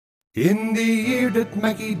In the year that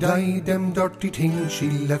Maggie died, them dirty things she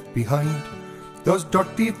left behind, those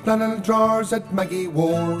dirty flannel drawers that Maggie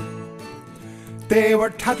wore, they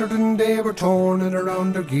were tattered and they were torn, and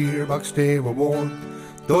around her gearbox they were worn,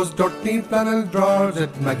 those dirty flannel drawers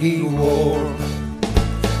that Maggie wore.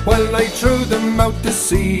 Well, I threw them out to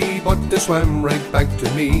sea, but they swam right back to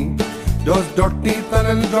me, those dirty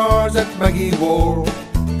flannel drawers that Maggie wore.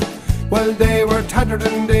 Well, they were tattered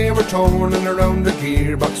and they were torn, and around the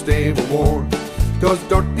gearbox they were worn, those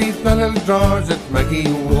dirty flannel drawers that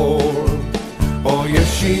Maggie wore. Oh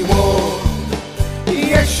yes she wore,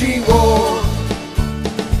 yes she wore,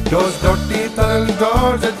 those dirty flannel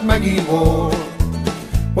drawers that Maggie wore.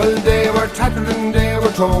 Well, they were tattered and they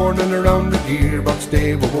were torn, and around the gearbox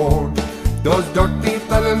they were worn, those dirty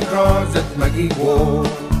flannel drawers that Maggie wore.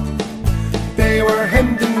 They were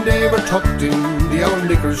hemmed and they were tucked in the old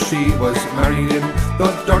knickers she was married in,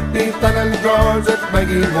 those dirty flannel drawers that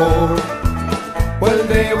Maggie wore. Well,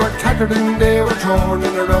 they were tattered and they were torn,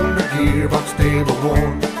 and around the gearbox they were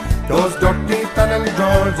worn, those dirty flannel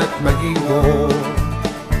drawers that Maggie wore.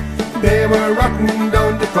 They were rotten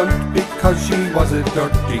down the front because she was a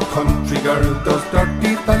dirty country girl, those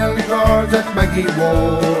dirty flannel drawers that Maggie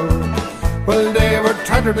wore. Well, they were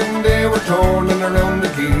tattered and they were torn, and around the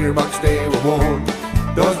gearbox they were worn,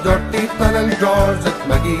 those dirty flannel drawers that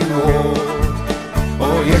Maggie wore.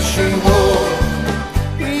 Oh yes she wore,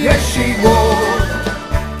 yes she wore,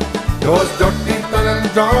 those dirty flannel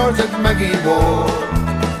drawers that Maggie wore.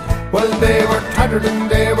 Well, they were tattered and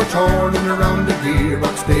they were torn, and around the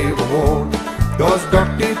gearbox they were worn, those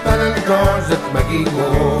dirty flannel drawers that Maggie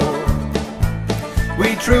wore.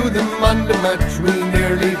 We threw them on the mat, we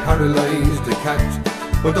nearly paralysed the cat,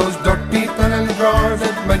 but those dirty flannel drawers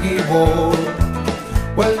that Maggie wore.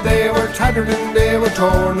 Well, they were tattered and they were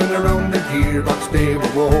torn, and around the gearbox they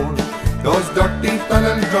were worn, those dirty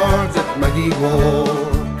flannel drawers that Maggie wore.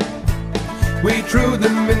 We threw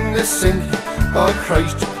them in the sink, oh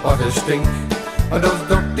Christ, what a stink, and those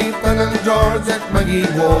dirty flannel drawers that Maggie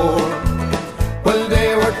wore. Well,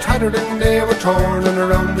 they were tattered and they were torn, and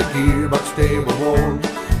around the gearbox they were worn,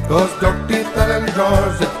 those dirty flannel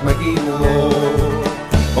drawers that Maggie wore.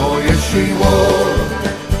 Oh yes she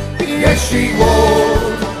wore, yes she wore,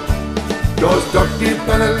 those dirty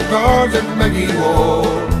flannel drawers that Maggie wore.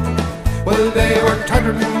 Well, they were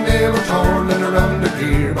tattered and they were torn, and around the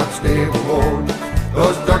gearbox they were worn,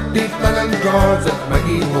 those dirty flannel drawers that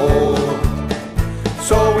Maggie wore.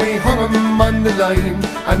 So we hung 'em on the line,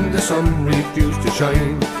 and the sun refused to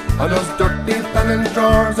shine on those dirty flannel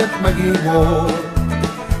drawers that Maggie wore.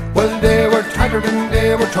 Well, they were tattered and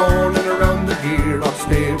they were torn, and around the gearbox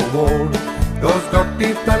they were worn, those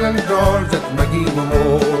dirty flannel drawers that Maggie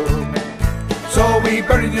wore. So we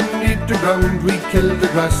buried them neath the ground, we killed the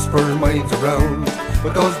grass for miles around,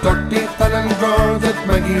 with those dirty flannel drawers that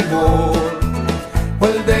Maggie wore.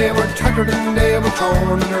 Well, they were tattered and they were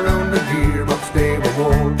torn, and around the gearbox they were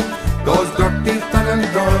worn, those dirty flannel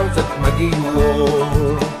drawers that Maggie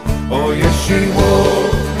wore. Oh yes she wore,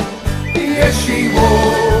 yes she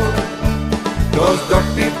wore, those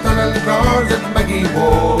dirty flannel drawers that Maggie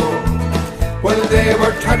wore. Well, they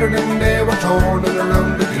were tattered and they were torn, and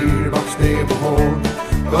around the gearbox they were worn,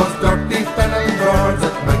 those dirty flannel drawers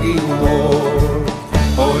that Maggie wore.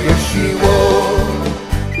 Oh yes she wore,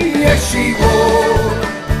 yes she wore,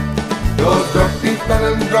 those dirty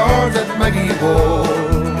flannel drawers that Maggie wore.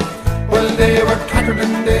 Well, they were tattered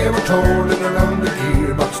and they were torn, and around the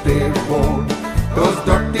gearbox they were worn, those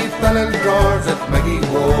dirty flannel drawers that Maggie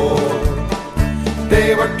wore.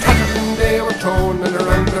 They were tattered and they were torn, and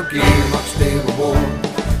around the gearbox they were worn,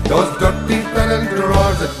 those dirty flannel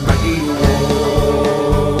drawers that Maggie wore.